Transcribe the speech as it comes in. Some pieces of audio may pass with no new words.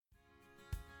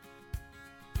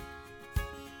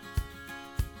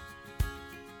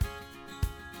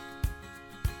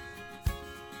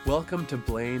Welcome to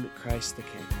Blaine, Christ the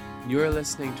King. You are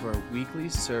listening to our weekly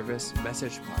service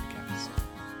message podcast.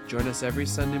 Join us every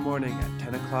Sunday morning at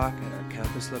 10 o'clock at our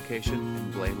campus location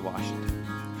in Blaine, Washington.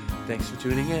 Thanks for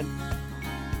tuning in.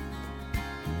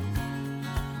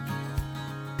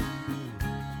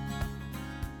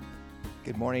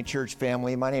 Good morning, church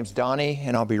family. My name's Donnie,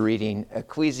 and I'll be reading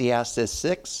Ecclesiastes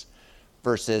 6,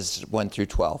 verses 1 through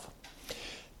 12.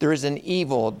 There is an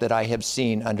evil that I have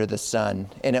seen under the sun,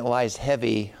 and it lies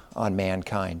heavy on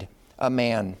mankind. A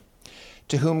man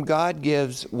to whom God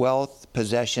gives wealth,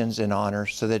 possessions, and honor,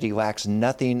 so that he lacks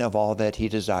nothing of all that he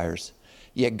desires.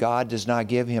 Yet God does not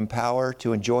give him power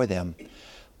to enjoy them,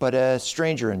 but a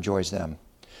stranger enjoys them.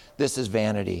 This is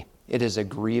vanity. It is a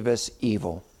grievous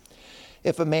evil.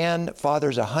 If a man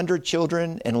fathers 100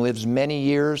 children and lives many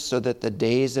years, so that the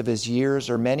days of his years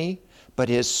are many, but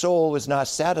his soul is not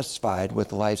satisfied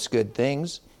with life's good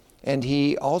things, and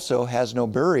he also has no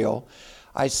burial,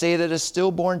 I say that a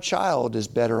stillborn child is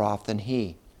better off than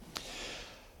he.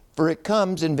 For it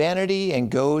comes in vanity and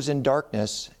goes in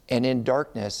darkness, and in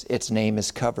darkness its name is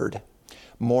covered.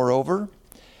 Moreover,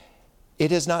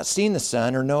 it has not seen the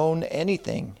sun or known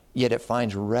anything, yet it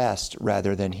finds rest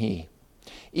rather than he.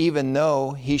 Even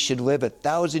though he should live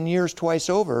 1,000 years twice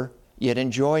over, yet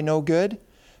enjoy no good,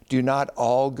 do not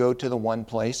all go to the one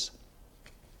place?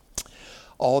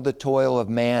 All the toil of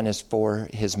man is for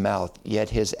his mouth, yet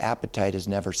his appetite is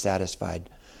never satisfied.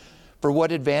 For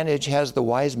what advantage has the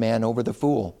wise man over the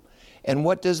fool? And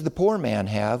what does the poor man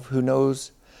have who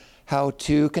knows how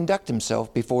to conduct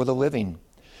himself before the living?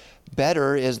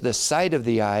 Better is the sight of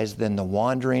the eyes than the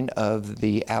wandering of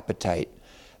the appetite.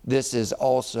 This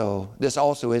also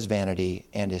is vanity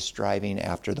and is striving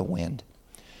after the wind.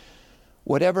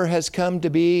 Whatever has come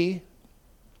to be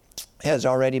has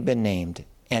already been named,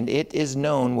 and it is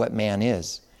known what man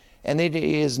is, and it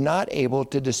is not able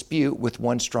to dispute with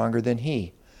one stronger than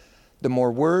he. The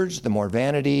more words, the more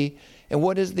vanity, and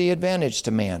what is the advantage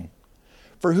to man?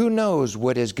 For who knows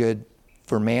what is good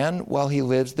for man while he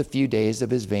lives the few days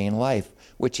of his vain life,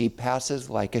 which he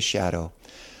passes like a shadow?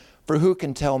 For who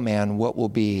can tell man what will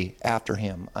be after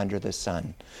him under the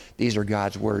sun? These are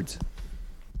God's words.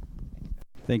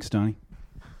 Thanks, Donnie.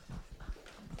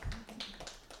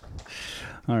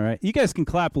 All right. You guys can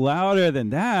clap louder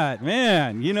than that,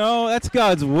 man. You know, that's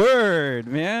God's word,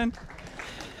 man.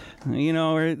 You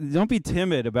know, don't be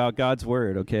timid about God's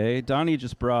word, okay? Donnie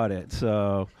just brought it.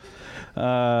 So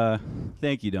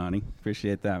thank you, Donnie.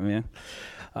 Appreciate that, man.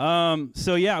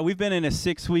 So yeah, we've been in a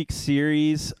 6-week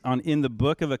series in the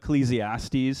book of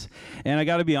Ecclesiastes, and I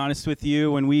got to be honest with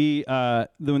you, when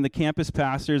the campus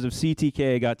pastors of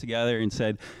CTK got together and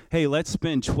said, "Hey, let's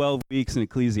spend 12 weeks in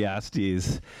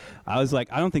Ecclesiastes," I was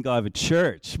like, I don't think I'll have a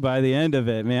church by the end of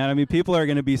it, man. I mean, people are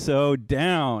going to be so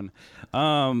down.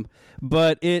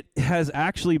 But it has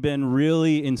actually been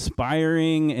really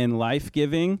inspiring and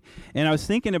life-giving. And I was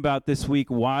thinking about this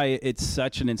week why it's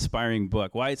such an inspiring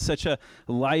book, why it's such a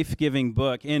life-giving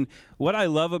book. And what I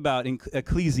love about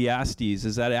Ecclesiastes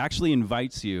is that it actually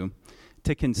invites you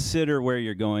to consider where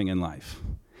you're going in life.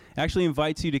 It actually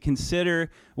invites you to consider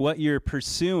what you're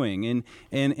pursuing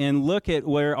and look at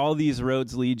where all these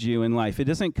roads lead you in life. It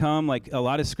doesn't come like a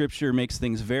lot of scripture makes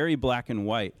things very black and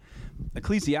white.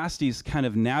 Ecclesiastes kind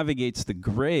of navigates the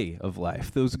gray of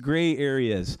life, those gray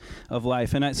areas of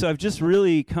life. And so I've just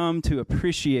really come to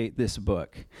appreciate this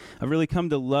book. I've really come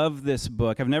to love this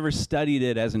book. I've never studied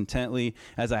it as intently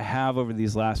as I have over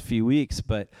these last few weeks,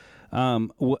 but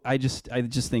I just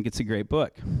think it's a great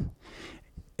book.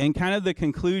 And kind of the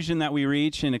conclusion that we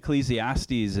reach in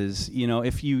Ecclesiastes is, you know,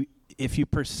 if you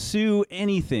pursue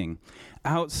anything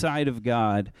outside of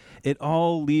God, it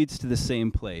all leads to the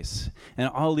same place. And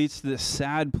it all leads to the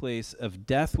sad place of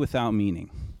death without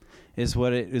meaning, is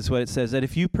what it says. That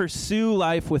if you pursue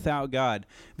life without God,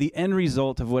 the end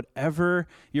result of whatever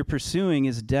you're pursuing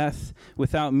is death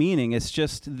without meaning. It's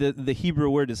just, the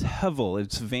Hebrew word is hevel.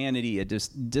 It's vanity, a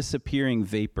disappearing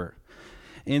vapor.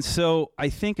 And so I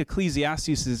think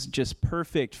Ecclesiastes is just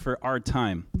perfect for our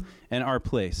time and our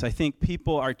place. I think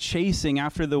people are chasing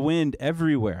after the wind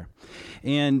everywhere.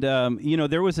 And,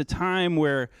 there was a time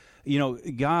where,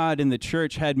 God and the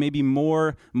church had maybe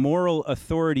more moral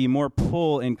authority, more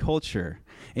pull in culture.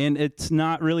 And it's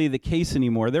not really the case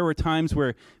anymore. There were times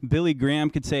where Billy Graham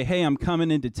could say, "Hey, I'm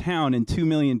coming into town," and 2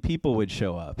 million people would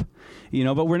show up.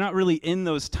 But we're not really in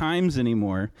those times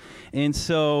anymore. And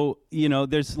so,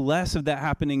 there's less of that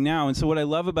happening now. And so what I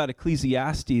love about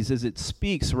Ecclesiastes is it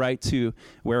speaks right to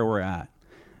where we're at.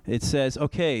 It says,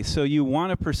 okay, so you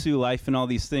want to pursue life and all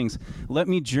these things. Let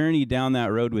me journey down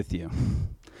that road with you.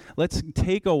 let's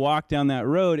take a walk down that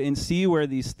road and see where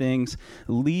these things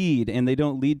lead, and they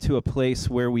don't lead to a place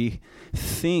where we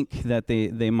think that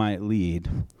they might lead.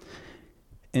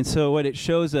 And so what it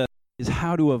shows us is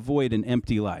how to avoid an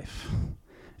empty life.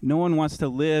 No one wants to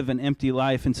live an empty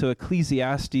life, and so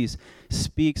Ecclesiastes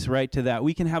speaks right to that.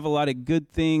 We can have a lot of good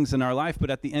things in our life,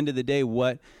 but at the end of the day,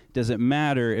 what does it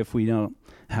matter if we don't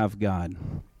have God?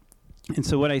 And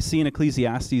so what I see in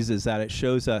Ecclesiastes is that it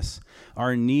shows us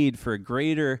our need for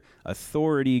greater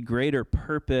authority, greater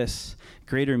purpose,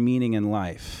 greater meaning in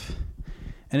life.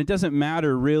 And it doesn't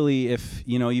matter really if,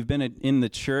 you've been in the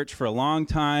church for a long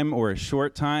time or a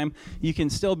short time. You can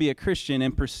still be a Christian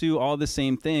and pursue all the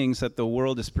same things that the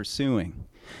world is pursuing.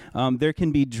 There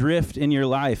can be drift in your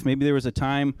life. Maybe there was a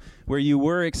time where you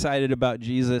were excited about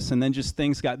Jesus, and then just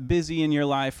things got busy in your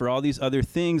life, or all these other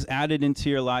things added into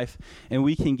your life, and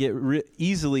we can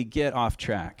easily get off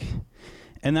track.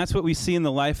 And that's what we see in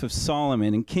the life of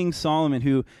Solomon. And King Solomon,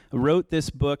 who wrote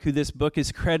this book, who this book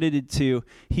is credited to,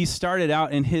 he started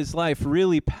out in his life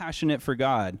really passionate for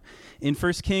God. In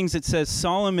 1 Kings, it says,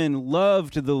 Solomon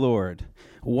loved the Lord,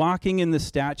 walking in the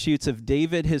statutes of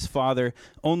David his father,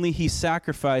 only he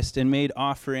sacrificed and made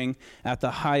offering at the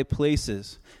high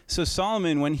places. So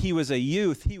Solomon, when he was a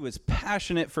youth, he was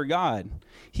passionate for God.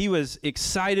 He was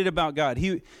excited about God.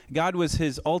 God was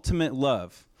his ultimate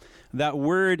love. That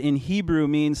word in Hebrew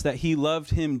means that he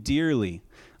loved him dearly.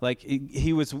 Like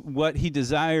he was what he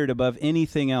desired above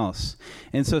anything else.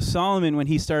 And so Solomon, when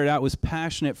he started out, was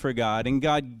passionate for God, and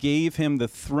God gave him the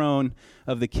throne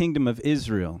of the kingdom of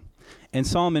Israel. And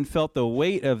Solomon felt the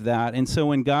weight of that. And so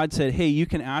when God said, hey, you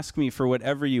can ask me for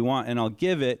whatever you want and I'll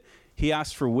give it, he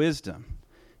asked for wisdom.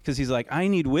 Because he's like, I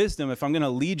need wisdom if I'm going to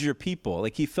lead your people.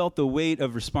 Like he felt the weight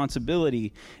of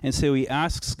responsibility. And so he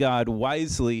asks God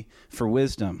wisely for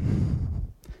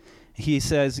wisdom. He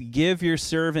says, give your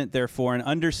servant, therefore, an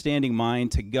understanding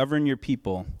mind to govern your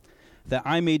people, that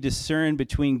I may discern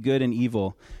between good and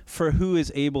evil. For who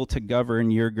is able to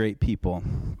govern your great people?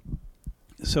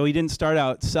 So he didn't start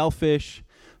out selfish,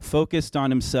 focused on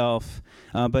himself,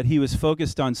 but he was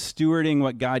focused on stewarding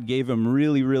what God gave him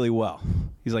really, really well.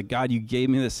 He's like, God, you gave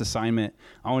me this assignment.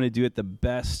 I want to do it the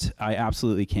best I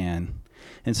absolutely can.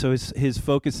 And so his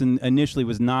focus initially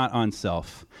was not on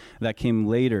self. That came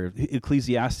later.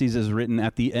 Ecclesiastes is written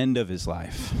at the end of his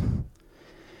life.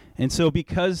 And so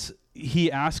because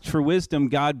he asked for wisdom,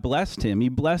 God blessed him. He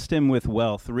blessed him with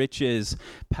wealth, riches,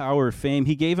 power, fame.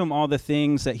 He gave him all the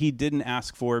things that he didn't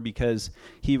ask for because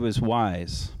he was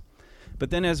wise. But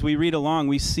then as we read along,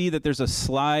 we see that there's a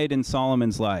slide in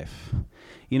Solomon's life.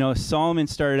 Solomon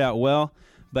started out well,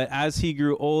 but as he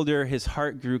grew older, his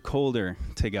heart grew colder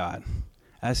to God.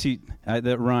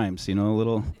 That rhymes, a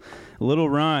little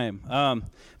rhyme.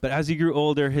 But as he grew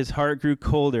older, his heart grew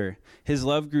colder. His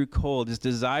love grew cold. His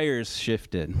desires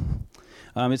shifted.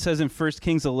 It says in 1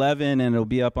 Kings 11, and it'll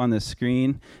be up on the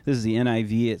screen. This is the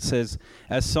NIV. It says,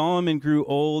 as Solomon grew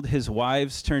old, his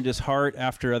wives turned his heart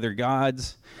after other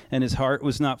gods, and his heart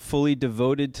was not fully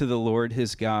devoted to the Lord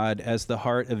his God, as the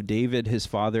heart of David his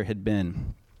father had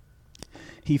been.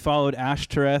 He followed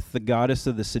Ashtoreth, the goddess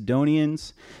of the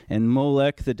Sidonians, and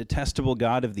Molech, the detestable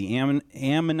god of the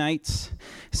Ammonites.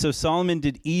 So Solomon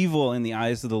did evil in the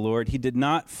eyes of the Lord. He did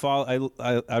not follow,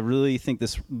 I really think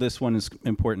this one is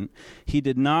important. He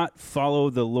did not follow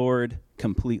the Lord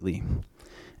completely,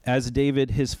 as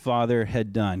David his father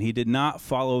had done. He did not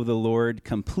follow the Lord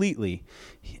completely.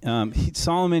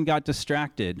 Solomon got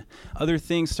distracted. Other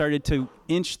things started to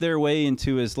inch their way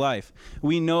into his life.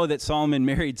 We know that Solomon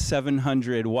married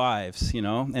 700 wives,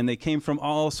 and they came from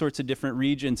all sorts of different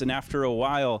regions. And after a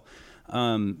while,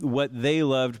 what they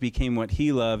loved became what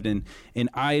he loved, and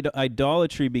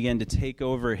idolatry began to take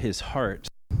over his heart.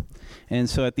 And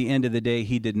so at the end of the day,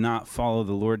 he did not follow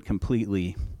the Lord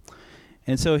completely.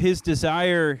 And so his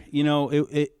desire,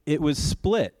 it was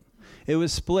split. It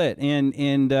was split, and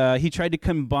he tried to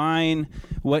combine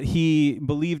what he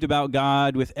believed about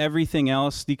God with everything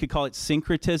else. You could call it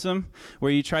syncretism,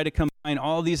 where you try to combine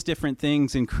all these different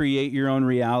things and create your own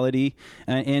reality.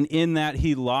 And in that,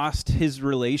 he lost his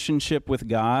relationship with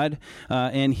God,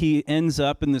 and he ends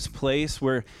up in this place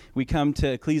where we come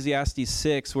to Ecclesiastes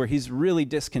 6, where he's really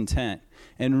discontent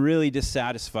and really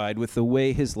dissatisfied with the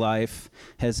way his life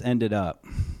has ended up.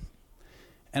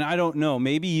 And I don't know,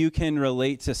 maybe you can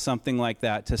relate to something like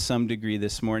that to some degree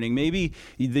this morning. Maybe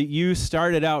that you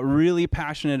started out really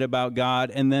passionate about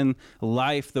God, and then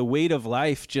the weight of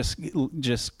life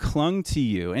just clung to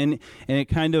you. And it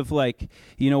kind of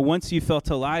once you felt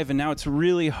alive, and now it's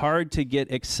really hard to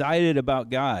get excited about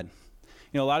God.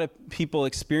 a lot of people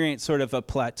experience sort of a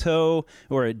plateau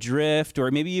or a drift,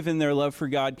 or maybe even their love for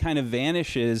God kind of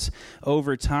vanishes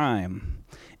over time.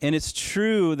 And it's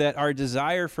true that our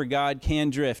desire for God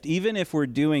can drift, even if we're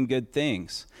doing good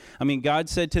things. I mean, God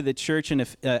said to the church in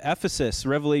Ephesus,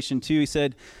 Revelation 2, he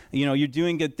said, you're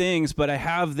doing good things, but I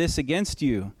have this against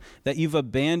you, that you've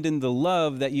abandoned the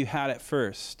love that you had at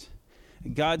first.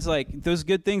 God's like, those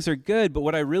good things are good, but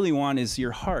what I really want is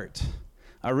your heart.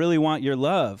 I really want your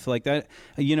love. Like that,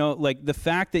 like the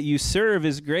fact that you serve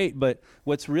is great, but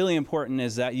what's really important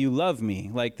is that you love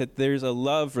me, like that there's a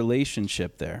love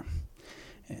relationship there.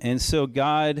 And so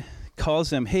God calls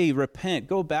them, hey, repent,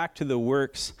 go back to the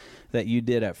works that you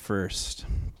did at first.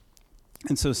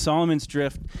 And so Solomon's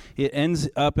drift, it ends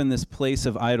up in this place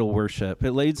of idol worship.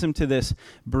 It leads him to this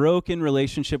broken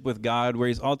relationship with God where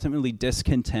he's ultimately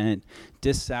discontent,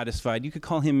 dissatisfied. You could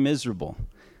call him miserable,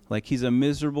 like he's a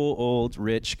miserable old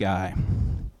rich guy.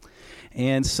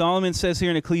 And Solomon says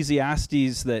here in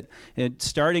Ecclesiastes that,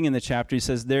 starting in the chapter, he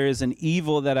says, there is an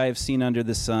evil that I have seen under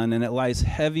the sun, and it lies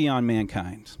heavy on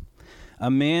mankind.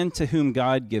 A man to whom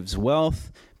God gives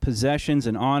wealth, possessions,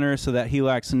 and honor, so that he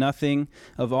lacks nothing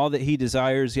of all that he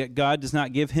desires, yet God does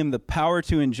not give him the power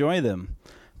to enjoy them,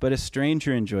 but a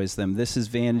stranger enjoys them. This is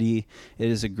vanity. It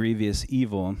is a grievous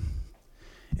evil.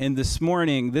 And this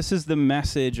morning, this is the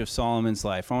message of Solomon's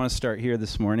life. I want to start here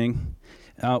this morning.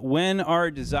 When our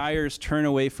desires turn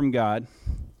away from God,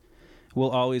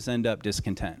 we'll always end up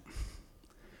discontent.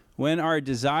 When our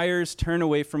desires turn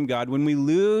away from God, when we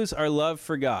lose our love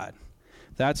for God,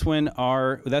 that's when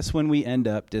we end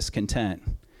up discontent.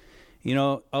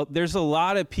 There's a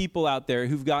lot of people out there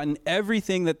who've gotten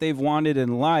everything that they've wanted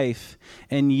in life,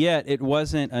 and yet it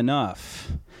wasn't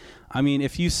enough. I mean,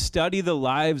 if you study the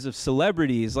lives of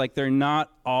celebrities, like they're not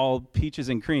all peaches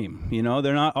and cream,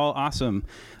 they're not all awesome.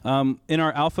 In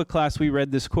our Alpha class, we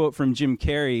read this quote from Jim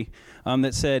Carrey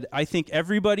that said, I think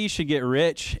everybody should get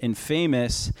rich and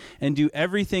famous and do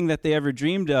everything that they ever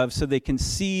dreamed of so they can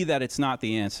see that it's not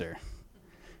the answer.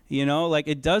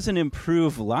 It doesn't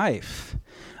improve life.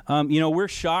 We're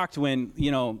shocked when,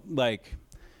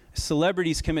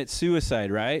 celebrities commit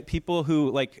suicide, right? People who,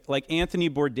 like Anthony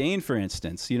Bourdain, for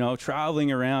instance,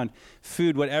 traveling around,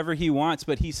 food, whatever he wants,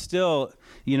 but he's still,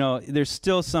 there's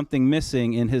still something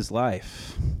missing in his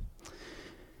life.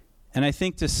 And I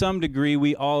think to some degree,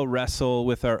 we all wrestle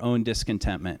with our own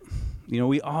discontentment.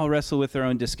 We all wrestle with our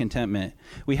own discontentment.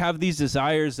 We have these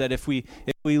desires that if we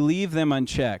leave them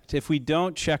unchecked, if we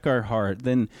don't check our heart,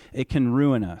 then it can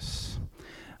ruin us.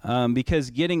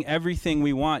 Because getting everything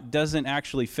we want doesn't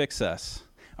actually fix us.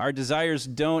 Our desires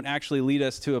don't actually lead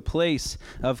us to a place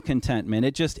of contentment.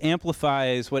 It just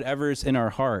amplifies whatever's in our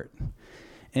heart.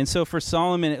 And so for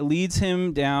Solomon, it leads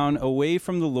him down away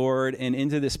from the Lord and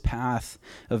into this path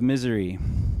of misery.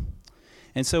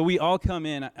 And so we all come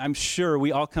in, I'm sure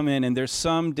we all come in, and there's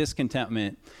some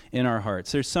discontentment in our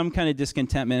hearts. There's some kind of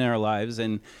discontentment in our lives.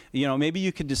 And, maybe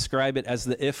you could describe it as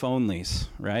the if-onlys,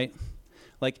 right?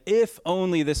 Like, if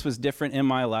only this was different in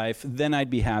my life, then I'd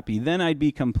be happy. Then I'd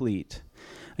be complete.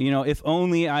 If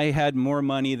only I had more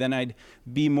money, then I'd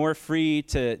be more free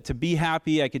to be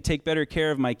happy. I could take better care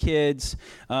of my kids.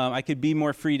 I could be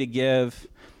more free to give.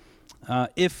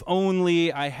 If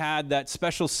only I had that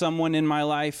special someone in my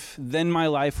life, then my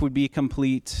life would be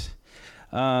complete.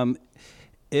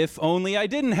 If only I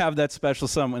didn't have that special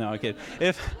someone. No, okay.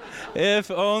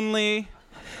 If only...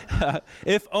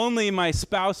 if only my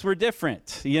spouse were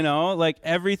different,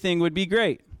 everything would be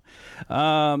great.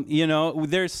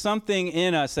 There's something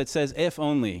in us that says, if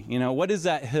only, what is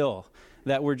that hill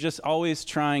that we're just always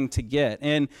trying to get?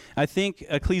 And I think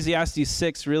Ecclesiastes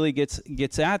 6 really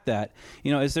gets at that.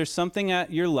 Is there something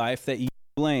at your life that you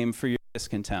blame for your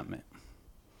discontentment?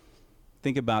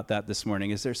 Think about that this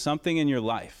morning. Is there something in your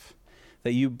life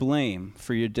that you blame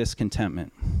for your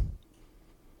discontentment?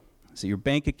 Is it your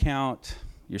bank account,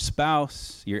 your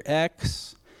spouse, your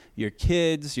ex, your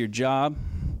kids, your job,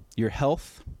 your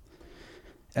health?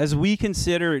 As we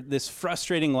consider this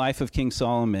frustrating life of King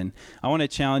Solomon, I want to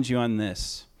challenge you on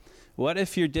this. What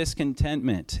if your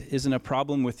discontentment isn't a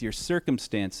problem with your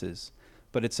circumstances,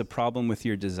 but it's a problem with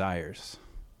your desires,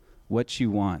 what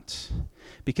you want?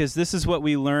 Because this is what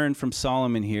we learn from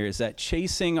Solomon here, is that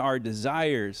chasing our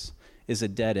desires is a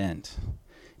dead end.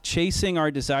 Chasing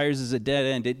our desires is a dead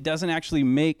end. It doesn't actually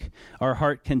make our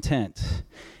heart content.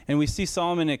 And we see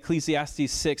Solomon in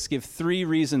Ecclesiastes 6 give 3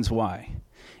 reasons why.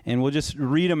 And we'll just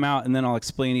read them out and then I'll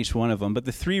explain each one of them. But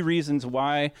the 3 reasons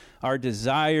why our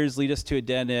desires lead us to a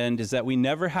dead end is that we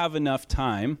never have enough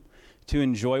time to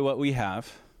enjoy what we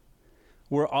have.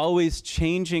 We're always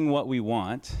changing what we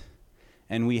want.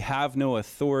 And we have no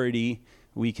authority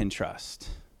we can trust.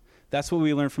 That's what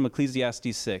we learn from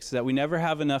Ecclesiastes 6, that we never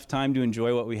have enough time to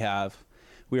enjoy what we have.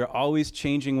 We are always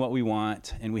changing what we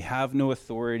want, and we have no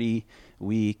authority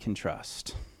we can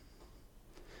trust.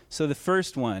 So the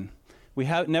first one, we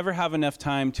never have enough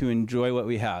time to enjoy what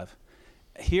we have.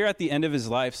 Here at the end of his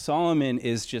life, Solomon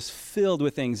is just filled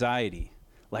with anxiety.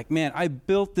 Like, man, I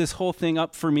built this whole thing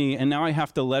up for me, and now I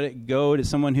have to let it go to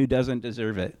someone who doesn't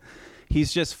deserve it.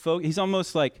 He's just he's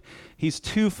almost like he's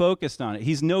too focused on it.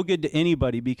 He's no good to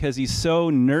anybody because he's so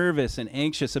nervous and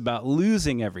anxious about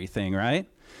losing everything, right?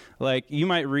 Like, you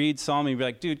might read Solomon and be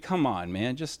like, dude, come on,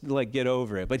 man, just like get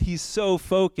over it. But he's so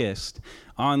focused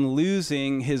on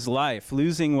losing his life,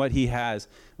 losing what he has,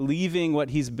 leaving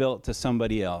what he's built to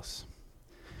somebody else.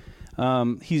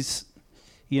 There's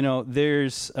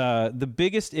the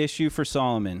biggest issue for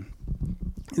Solomon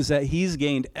is that he's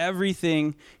gained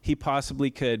everything he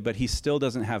possibly could, but he still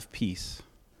doesn't have peace.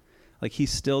 Like, he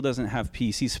still doesn't have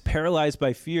peace. He's paralyzed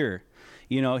by fear.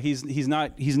 You know, he's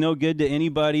no good to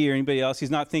anybody or anybody else. He's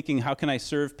not thinking, how can I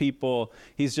serve people?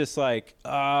 He's just like,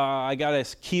 I got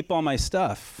to keep all my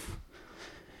stuff.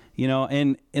 You know,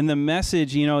 and in the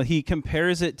message, you know, he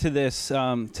compares it to this,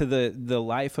 to the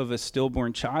life of a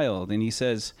stillborn child. And he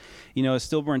says, you know, a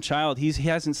stillborn child, he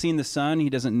hasn't seen the sun. He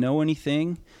doesn't know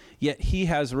anything, yet he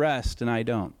has rest and I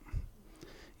don't.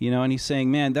 You know, and he's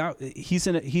saying, man,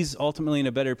 he's ultimately in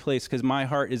a better place because my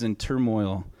heart is in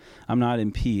turmoil. I'm not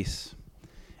in peace.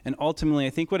 And ultimately,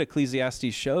 I think what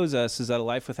Ecclesiastes shows us is that a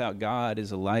life without God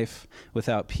is a life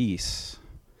without peace.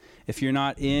 If you're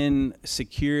not in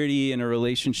security in a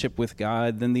relationship with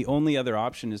God, then the only other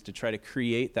option is to try to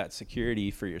create that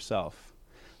security for yourself.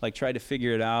 Like, try to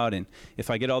figure it out, and if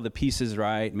I get all the pieces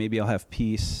right, maybe I'll have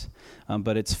peace.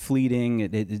 But it's fleeting,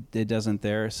 it doesn't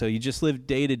there. So you just live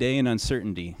day to day in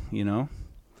uncertainty, you know?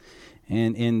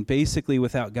 And basically,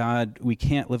 without God, we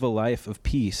can't live a life of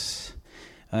peace.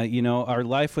 Our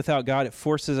life without God, it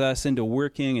forces us into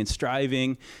working and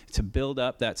striving to build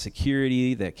up that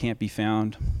security that can't be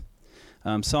found.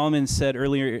 Solomon said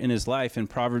earlier in his life in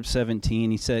Proverbs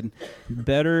 17, he said,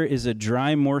 better is a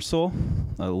dry morsel,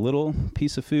 a little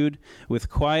piece of food, with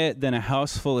quiet than a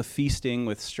house full of feasting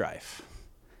with strife.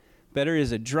 Better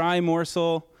is a dry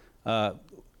morsel,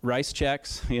 rice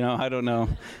checks, I don't know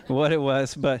what it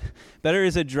was, but better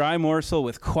is a dry morsel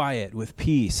with quiet, with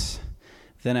peace,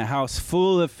 than a house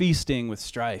full of feasting with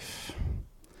strife.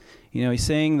 He's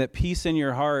saying that peace in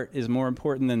your heart is more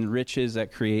important than riches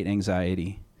that create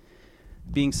anxiety.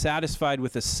 Being satisfied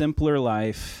with a simpler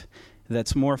life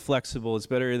that's more flexible is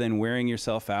better than wearing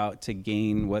yourself out to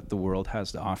gain what the world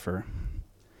has to offer.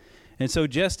 And so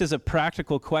just as a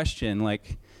practical question,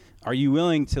 are you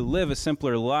willing to live a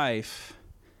simpler life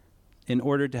in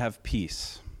order to have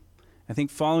peace? I think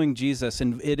following Jesus,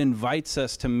 and it invites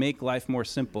us to make life more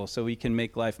simple so we can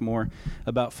make life more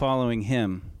about following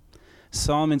him.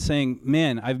 Solomon's saying,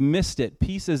 man, I've missed it.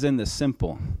 Peace is in the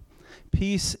simple.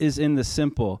 Peace is in the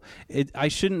simple. I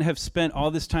shouldn't have spent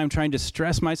all this time trying to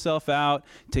stress myself out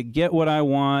to get what I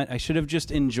want. I should have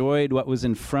just enjoyed what was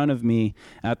in front of me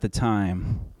at the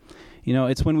time.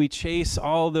 It's when we chase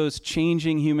all those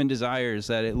changing human desires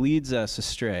that it leads us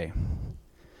astray.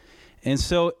 And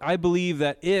so I believe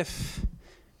that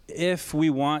if we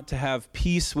want to have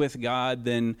peace with God,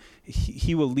 then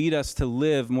he will lead us to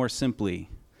live more simply.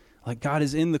 Like, God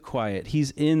is in the quiet.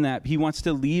 He's in that. He wants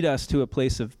to lead us to a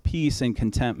place of peace and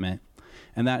contentment.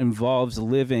 And that involves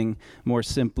living more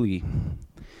simply.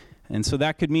 And so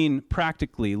that could mean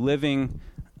practically living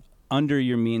under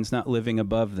your means, not living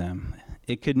above them.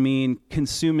 It could mean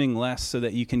consuming less so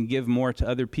that you can give more to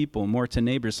other people, more to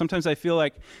neighbors. Sometimes I feel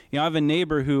like, I have a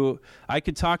neighbor who I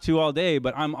could talk to all day,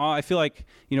 but I feel like,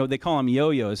 they call them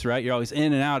yo-yos, right? You're always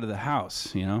in and out of the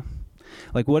house,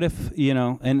 Like, what if,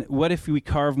 and what if we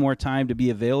carve more time to be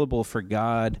available for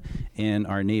God and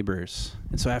our neighbors?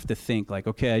 And so I have to think,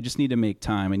 okay, I just need to make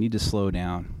time. I need to slow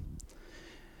down.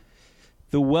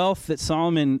 The wealth that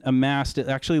Solomon amassed, it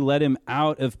actually led him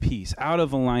out of peace, out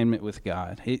of alignment with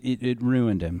God. It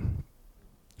ruined him.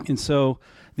 And so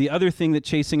the other thing that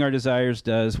chasing our desires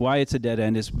does, why it's a dead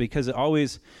end, is because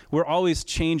we're always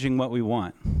changing what we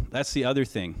want. That's the other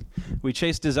thing. We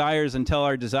chase desires until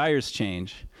our desires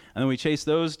change. And then we chase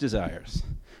those desires.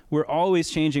 We're always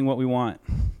changing what we want.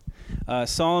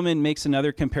 Solomon makes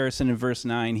another comparison in verse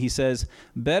 9. He says,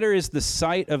 better is the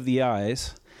sight of the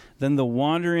eyes than the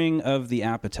wandering of the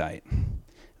appetite.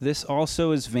 This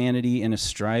also is vanity and a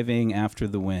striving after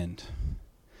the wind.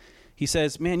 He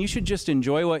says, man, you should just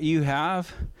enjoy what you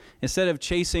have instead of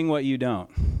chasing what you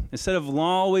don't. Instead of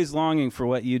always longing for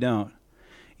what you don't.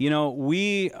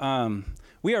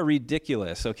 we are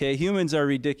ridiculous, okay? Humans are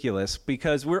ridiculous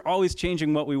because we're always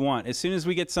changing what we want. As soon as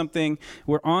we get something,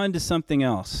 we're on to something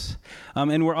else.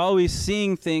 And we're always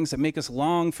seeing things that make us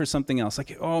long for something else.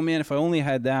 Like, oh man, if I only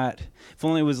had that, if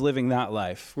only I was living that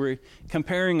life. We're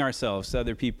comparing ourselves to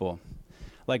other people.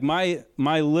 Like my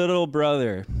little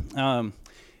brother,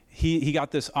 he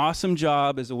got this awesome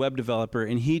job as a web developer,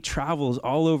 and he travels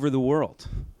all over the world.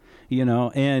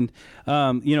 And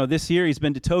this year he's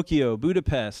been to Tokyo,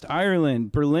 Budapest,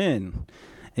 Ireland, Berlin,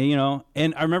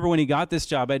 and I remember when he got this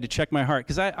job, I had to check my heart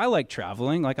because I like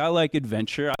traveling, like I like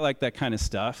adventure, I like that kind of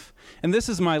stuff. And this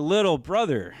is my little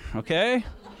brother, okay?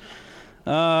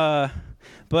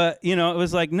 But, it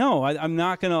was like, no, I'm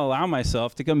not going to allow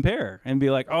myself to compare and be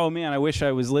like, oh man, I wish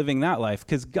I was living that life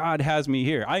because God has me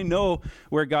here. I know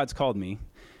where God's called me,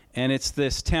 and it's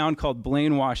this town called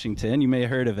Blaine, Washington. You may have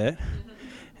heard of it.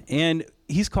 And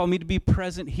he's called me to be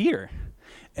present here.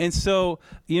 And so,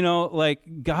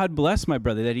 God bless my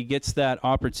brother that he gets that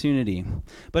opportunity.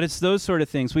 But it's those sort of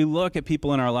things. We look at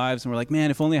people in our lives and we're like, man,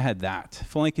 if only I had that,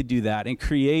 if only I could do that, and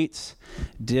creates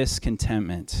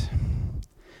discontentment.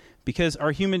 Because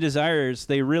our human desires,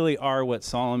 they really are what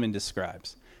Solomon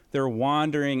describes. They're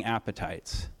wandering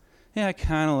appetites. Yeah, I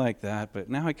kind of like that, but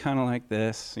now I kind of like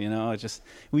this,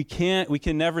 we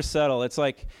can never settle. It's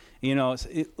like, you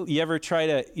ever try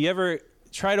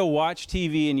to watch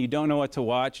TV and you don't know what to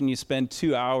watch and you spend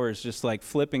 2 hours just like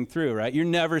flipping through, right? You're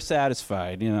never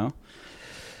satisfied,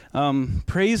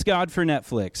 Praise God for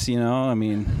Netflix, no,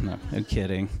 I'm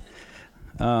kidding.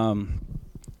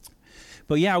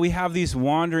 But yeah, we have these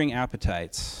wandering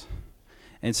appetites.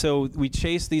 And so we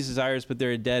chase these desires, but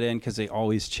they're a dead end because they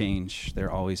always change.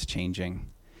 They're always changing.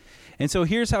 And so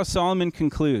here's how Solomon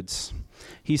concludes.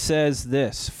 He says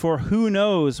this, "For who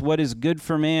knows what is good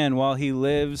for man while he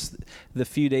lives the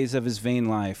few days of his vain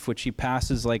life, which he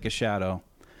passes like a shadow?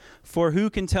 For who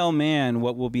can tell man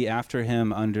what will be after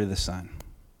him under the sun?"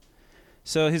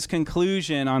 So his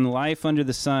conclusion on life under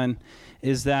the sun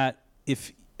is that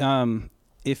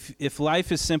if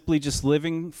life is simply just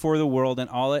living for the world and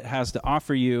all it has to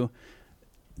offer you,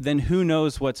 then who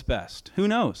knows what's best? Who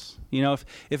knows?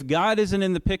 If God isn't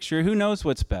in the picture, who knows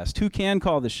what's best? Who can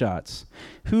call the shots?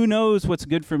 Who knows what's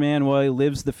good for man while he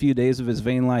lives the few days of his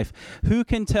vain life? Who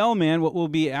can tell man what will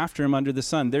be after him under the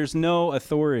sun? There's no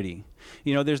authority.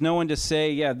 There's no one to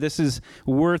say, yeah, this is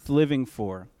worth living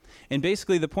for. And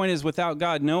basically the point is, without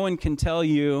God, no one can tell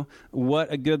you what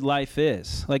a good life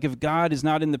is. Like if God is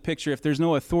not in the picture, if there's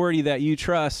no authority that you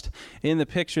trust in the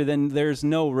picture, then there's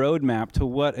no roadmap to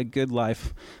what a good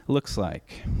life looks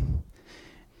like.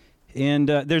 And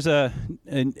there's a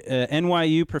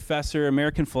NYU professor,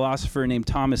 American philosopher named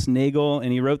Thomas Nagel,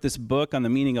 and he wrote this book on the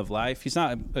meaning of life. He's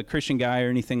not a Christian guy or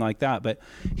anything like that, but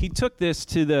he took this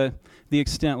to the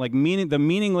extent, like the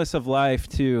meaningless of life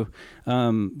to,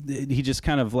 he just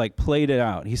kind of like played it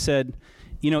out. He said,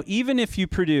 even if you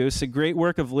produce a great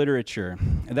work of literature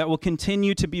that will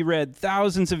continue to be read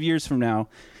thousands of years from now,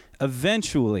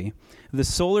 eventually the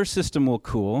solar system will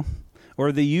cool,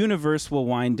 or the universe will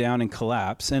wind down and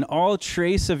collapse, and all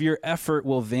trace of your effort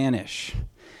will vanish.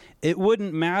 It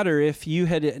wouldn't matter if you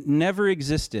had never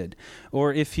existed,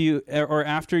 or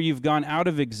after you've gone out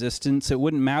of existence, it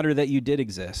wouldn't matter that you did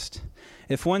exist.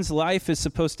 If one's life is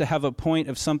supposed to have a point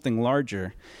of something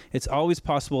larger, it's always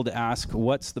possible to ask,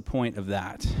 what's the point of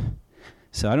that?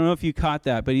 So I don't know if you caught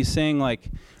that, but he's saying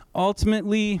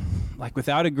ultimately,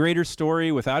 without a greater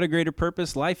story, without a greater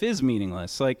purpose, life is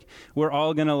meaningless. We're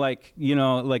all gonna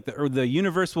the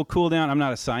universe will cool down. I'm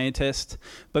not a scientist,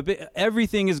 but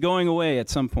everything is going away at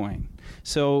some point.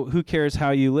 So who cares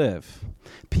how you live?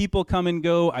 People come and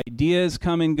go, ideas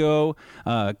come and go,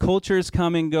 cultures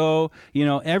come and go,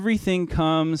 everything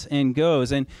comes and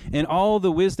goes. And all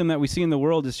the wisdom that we see in the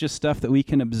world is just stuff that we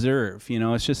can observe.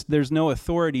 It's just, there's no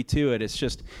authority to it. It's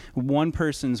just one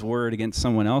person's word against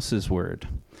someone else's word.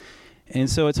 And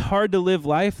so it's hard to live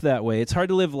life that way. It's hard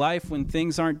to live life when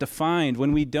things aren't defined,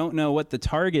 when we don't know what the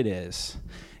target is.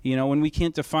 When we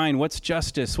can't define what's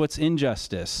justice, what's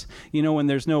injustice, when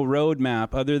there's no roadmap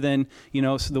other than,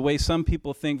 so the way some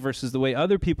people think versus the way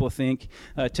other people think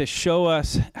to show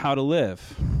us how to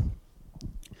live.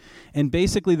 And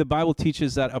basically the Bible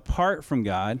teaches that apart from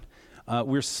God,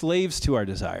 we're slaves to our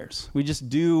desires. We just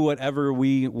do whatever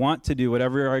we want to do,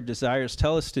 whatever our desires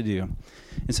tell us to do.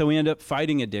 And so we end up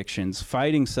fighting addictions,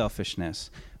 fighting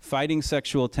selfishness, fighting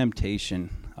sexual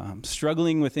temptation,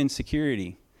 struggling with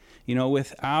insecurity.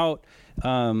 Without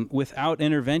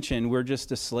intervention, we're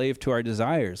just a slave to our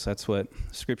desires. That's what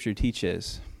Scripture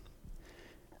teaches.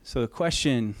 So the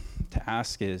question to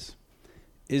ask is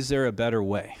there a better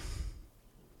way?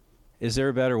 Is there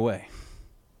a better way?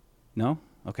 No?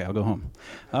 Okay, I'll go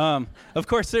home. Of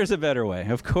course, there's a better way.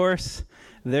 Of course,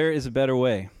 there is a better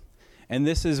way. And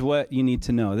this is what you need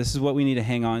to know. This is what we need to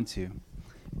hang on to,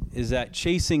 is that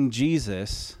chasing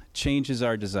Jesus changes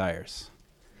our desires.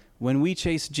 When we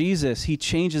chase Jesus, he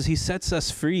changes, he sets us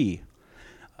free.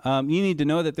 You need to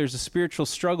know that there's a spiritual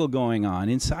struggle going on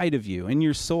inside of you, in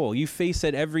your soul. You face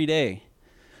it every day.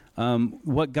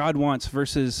 What God wants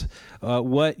versus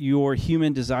what your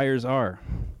human desires are.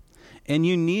 And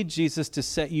you need Jesus to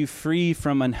set you free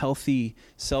from unhealthy,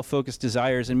 self-focused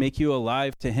desires and make you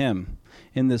alive to him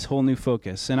in this whole new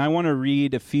focus. And I want to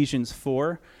read Ephesians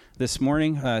 4 this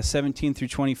morning, 17 through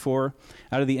 24,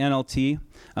 out of the NLT,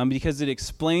 because it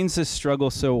explains this struggle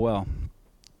so well.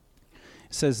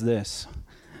 It says this,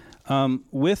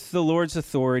 with the Lord's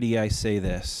authority I say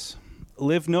this,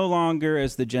 live no longer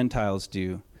as the Gentiles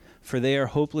do, for they are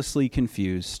hopelessly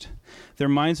confused. Their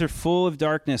minds are full of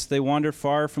darkness. They wander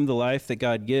far from the life that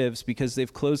God gives because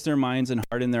they've closed their minds and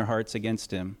hardened their hearts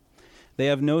against him. They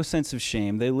have no sense of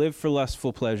shame. They live for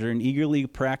lustful pleasure and eagerly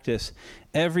practice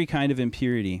every kind of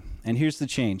impurity. And here's the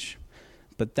change.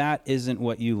 But that isn't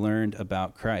what you learned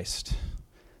about Christ.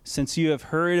 Since you have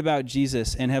heard about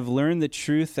Jesus and have learned the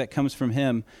truth that comes from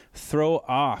him, throw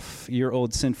off your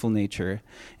old sinful nature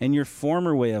and your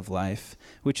former way of life,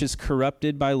 which is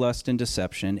corrupted by lust and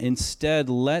deception. Instead,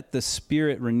 let the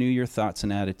Spirit renew your thoughts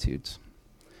and attitudes.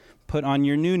 Put on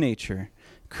your new nature,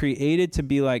 created to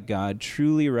be like God,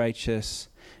 truly righteous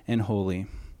and holy.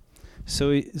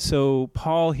 So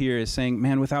Paul here is saying,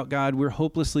 man, without God, we're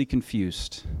hopelessly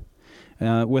confused.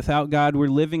 Without God, we're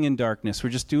living in darkness. We're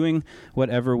just doing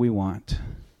whatever we want.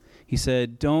 He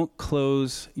said, don't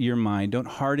close your mind. Don't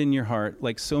harden your heart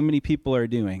like so many people are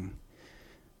doing.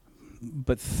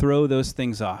 But throw those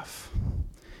things off.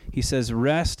 He says,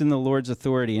 rest in the Lord's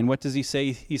authority. And what does he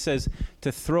say? He says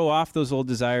to throw off those old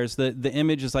desires. The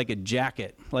image is like a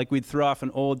jacket, like we'd throw off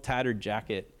an old tattered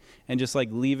jacket and just like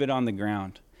leave it on the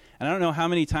ground. And I don't know how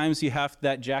many times you have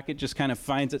that jacket just kind of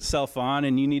finds itself on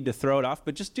and you need to throw it off,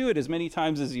 but just do it as many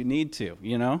times as you need to,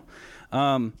 you know?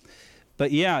 But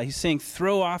yeah, he's saying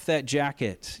throw off that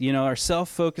jacket. You know, our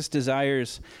self-focused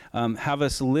desires have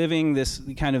us living this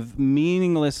kind of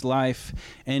meaningless life.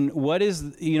 And what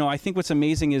is, you know, I think what's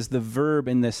amazing is the verb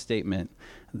in this statement.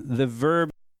 The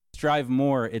verb strive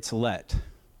more, it's let.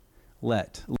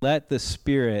 Let the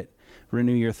Spirit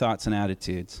renew your thoughts and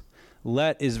attitudes.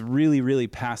 Let is really, really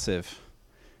passive.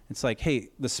 It's like, hey,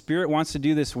 the Spirit wants to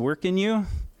do this work in you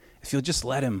if you'll just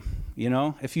let him, you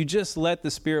know? If you just let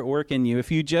the Spirit work in you, if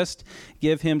you just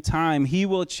give him time, he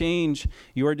will change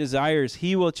your desires.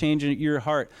 He will change your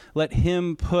heart. Let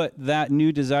him put that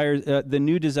new desire,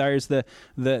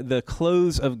 the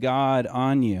clothes of God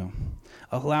on you.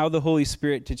 Allow the Holy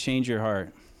Spirit to change your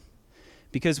heart.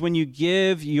 Because when you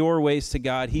give your ways to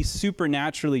God, he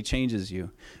supernaturally changes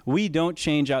you. We don't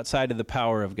change outside of the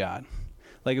power of God.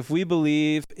 Like if we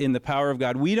believe in the power of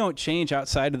God, we don't change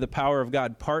outside of the power of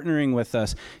God, partnering with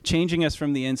us, changing us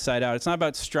from the inside out. It's not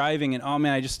about striving and, oh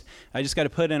man, I just got to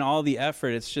put in all the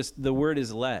effort. It's just the word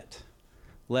is let.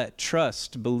 Let,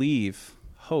 trust, believe,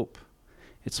 hope.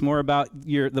 It's more about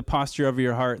the posture of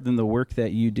your heart than the work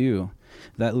that you do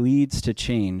that leads to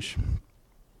change.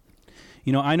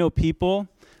 You know, I know people,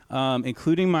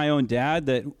 including my own dad,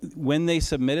 that when they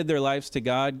submitted their lives to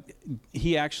God,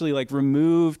 he actually like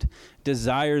removed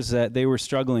desires that they were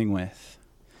struggling with.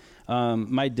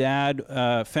 My dad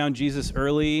found Jesus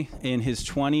early in his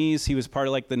 20s. He was part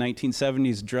of like the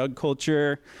 1970s drug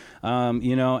culture,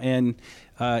 you know, and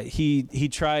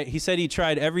he said he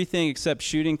tried everything except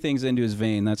shooting things into his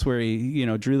vein. That's where he, you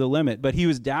know, drew the limit. But he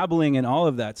was dabbling in all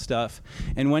of that stuff.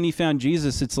 And when he found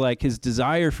Jesus, it's like his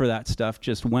desire for that stuff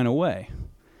just went away.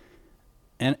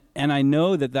 And I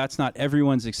know that that's not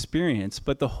everyone's experience,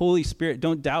 but the Holy Spirit,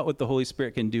 don't doubt what the Holy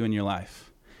Spirit can do in your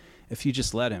life if you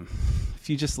just let him. If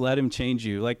you just let him change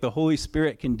you, like the Holy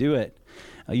Spirit can do it.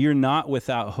 You're not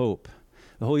without hope.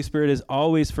 The Holy Spirit is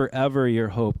always forever your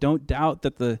hope. Don't doubt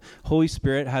that the Holy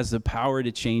Spirit has the power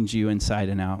to change you inside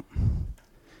and out.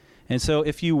 And so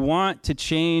if you want to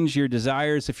change your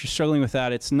desires, if you're struggling with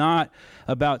that, it's not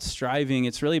about striving.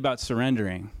 It's really about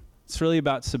surrendering. It's really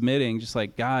about submitting, just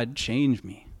like, God, change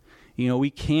me. You know,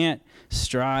 we can't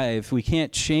strive. We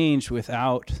can't change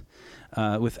without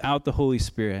the Holy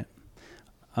Spirit.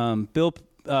 Bill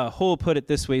Hull put it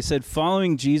this way. He said,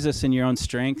 following Jesus in your own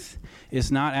strength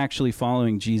is not actually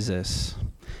following Jesus.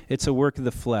 It's a work of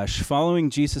the flesh. Following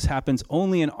Jesus happens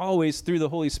only and always through the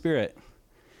Holy Spirit.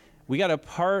 We got to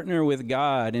partner with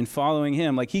God in following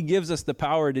him. Like he gives us the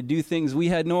power to do things we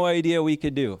had no idea we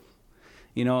could do.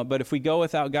 You know, but if we go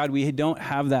without God, we don't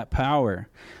have that power.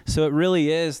 So it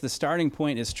really is, the starting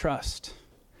point is trust.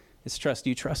 It's trust. Do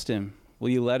you trust him? Will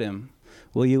you let him?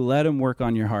 Will you let him work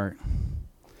on your heart?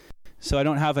 So I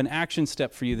don't have an action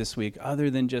step for you this week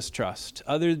other than just trust.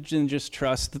 Other than just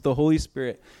trust that the Holy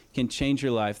Spirit can change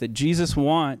your life, that Jesus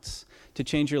wants to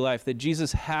change your life, that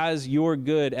Jesus has your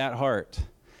good at heart,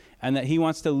 and that he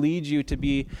wants to lead you to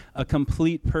be a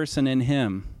complete person in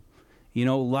him,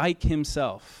 like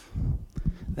himself.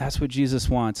 That's what Jesus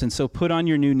wants. And so put on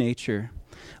your new nature.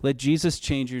 Let Jesus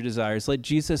change your desires. Let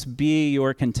Jesus be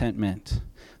your contentment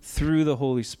through the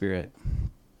Holy Spirit.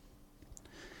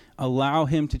 Allow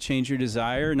him to change your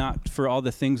desire, not for all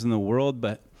the things in the world,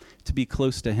 but to be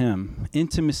close to him.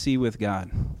 Intimacy with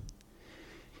God.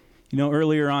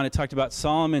 Earlier on, it talked about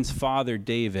Solomon's father,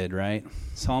 David, right?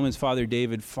 Solomon's father,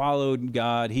 David, followed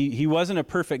God. He wasn't a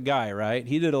perfect guy, right?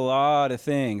 He did a lot of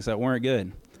things that weren't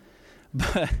good.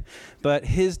 But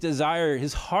his desire,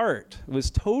 his heart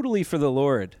was totally for the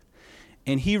Lord.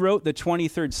 And he wrote the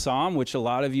 23rd Psalm, which a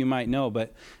lot of you might know,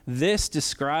 but this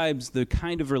describes the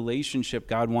kind of relationship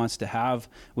God wants to have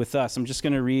with us. I'm just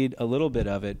going to read a little bit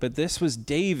of it. But this was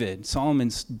David,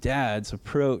 Solomon's dad's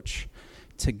approach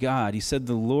to God. He said,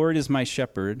 "The Lord is my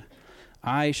shepherd,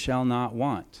 I shall not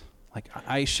want."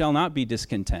 I shall not be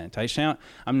discontent.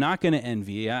 I'm not going to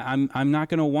envy. I'm not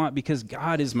going to want, because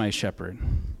God is my shepherd.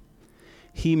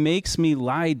 He makes me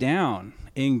lie down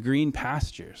in green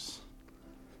pastures.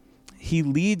 He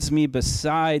leads me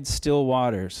beside still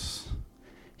waters.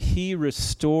 He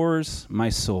restores my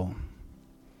soul.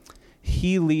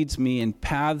 He leads me in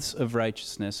paths of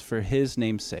righteousness for his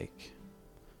name's sake.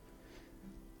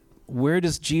 Where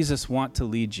does Jesus want to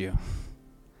lead you?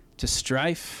 To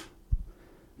strife?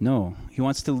 No. He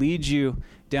wants to lead you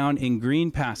down in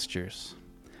green pastures,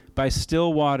 by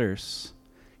still waters.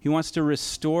 He wants to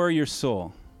restore your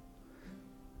soul.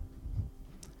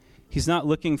 He's not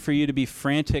looking for you to be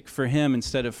frantic for him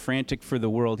instead of frantic for the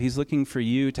world. He's looking for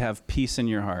you to have peace in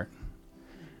your heart.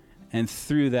 And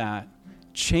through that,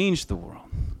 change the world.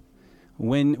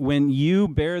 When you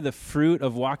bear the fruit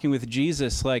of walking with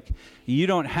Jesus, you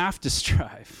don't have to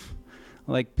strive.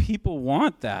 People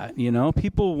want that,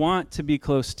 People want to be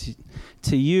close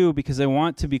to you because they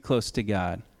want to be close to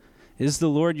God. Is the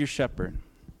Lord your shepherd?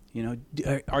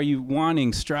 Are you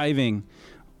wanting, striving,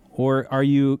 or are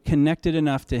you connected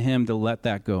enough to him to let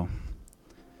that go?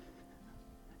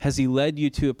 Has he led you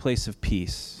to a place of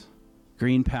peace,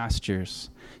 green pastures,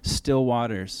 still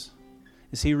waters?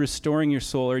 Is he restoring your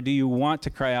soul, or do you want to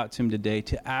cry out to him today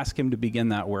to ask him to begin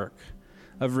that work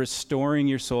of restoring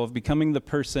your soul, of becoming the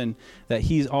person that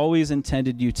he's always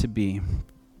intended you to be?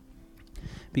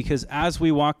 Because as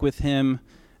we walk with him,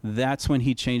 that's when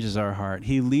he changes our heart.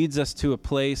 He leads us to a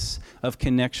place of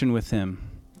connection with him.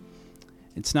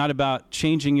 It's not about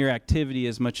changing your activity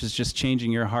as much as just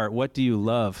changing your heart. What do you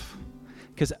love?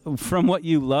 Because from what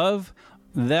you love,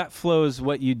 that flows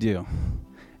what you do.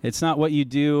 It's not what you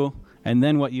do and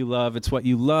then what you love. It's what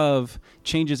you love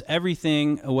changes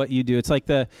everything what you do. It's like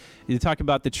you talk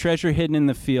about the treasure hidden in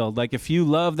the field. If you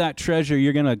love that treasure,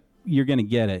 you're gonna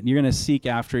get it. You're gonna seek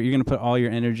after it. You're gonna put all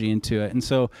your energy into it. And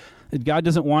so God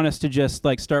doesn't want us to just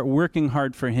start working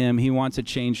hard for him. He wants a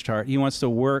changed heart. He wants to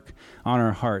work on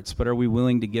our hearts. But are we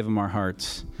willing to give him our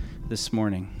hearts this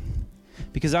morning?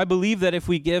 Because I believe that if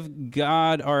we give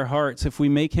God our hearts, if we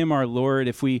make him our Lord,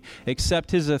 if we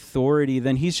accept his authority,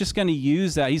 then he's just going to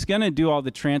use that. He's going to do all the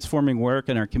transforming work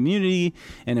in our community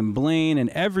and in Blaine and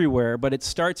everywhere, but it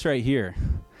starts right here.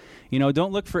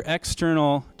 Don't look for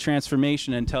external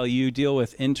transformation until you deal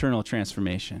with internal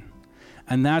transformation.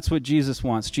 And that's what Jesus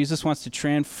wants. Jesus wants to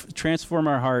transform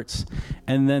our hearts,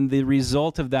 and then the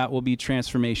result of that will be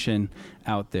transformation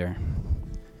out there.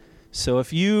 So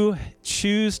if you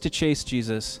choose to chase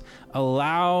Jesus,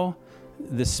 allow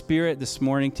the Spirit this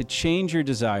morning to change your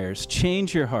desires,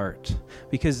 change your heart,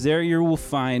 because there you will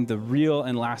find the real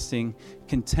and lasting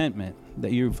contentment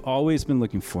that you've always been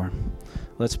looking for.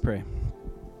 Let's pray.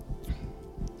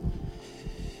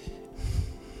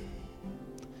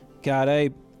 God, I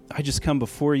just come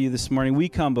before you this morning. We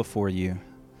come before you,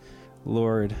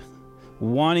 Lord,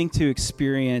 wanting to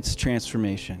experience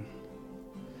transformation.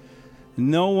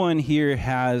 No one here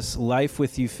has life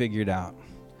with you figured out.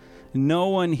 No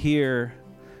one here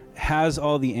has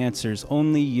all the answers.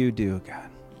 Only you do, God.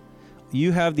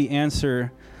 You have the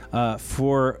answer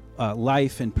for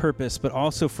life and purpose, but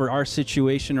also for our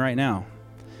situation right now.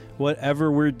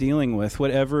 Whatever we're dealing with,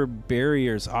 whatever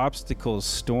barriers, obstacles,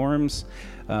 storms,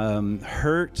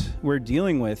 hurt we're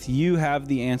dealing with, you have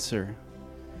the answer.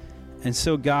 And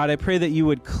so, God, I pray that you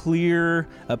would clear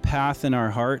a path in our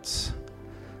hearts.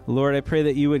 Lord, I pray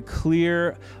that you would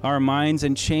clear our minds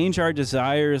and change our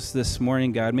desires this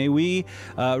morning, God. May we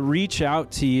reach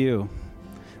out to you.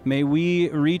 May we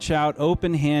reach out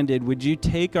open-handed. Would you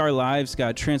take our lives,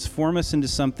 God, transform us into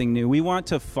something new? We want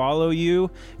to follow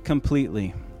you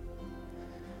completely.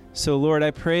 So, Lord,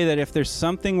 I pray that if there's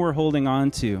something we're holding on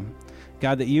to,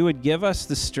 God, that you would give us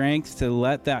the strength to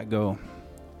let that go.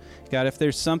 God, if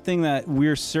there's something that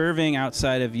we're serving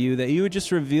outside of you, that you would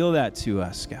just reveal that to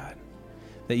us, God.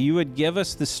 That you would give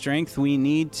us the strength we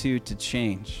need to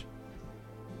change.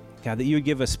 God, that you would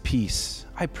give us peace.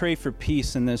 I pray for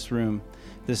peace in this room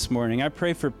this morning. I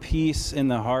pray for peace in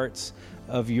the hearts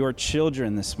of your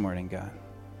children this morning, God.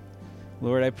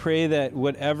 Lord, I pray that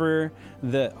whatever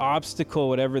the obstacle,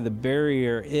 whatever the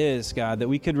barrier is, God, that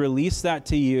we could release that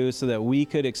to you so that we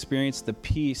could experience the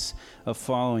peace of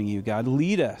following you. God,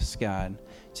 lead us, God,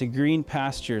 to green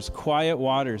pastures, quiet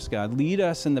waters, God. Lead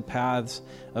us in the paths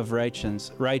of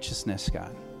righteousness,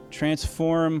 God.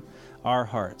 Transform our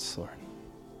hearts, Lord.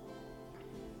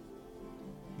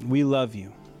 We love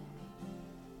you.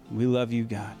 We love you,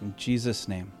 God. In Jesus'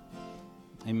 name,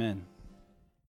 amen.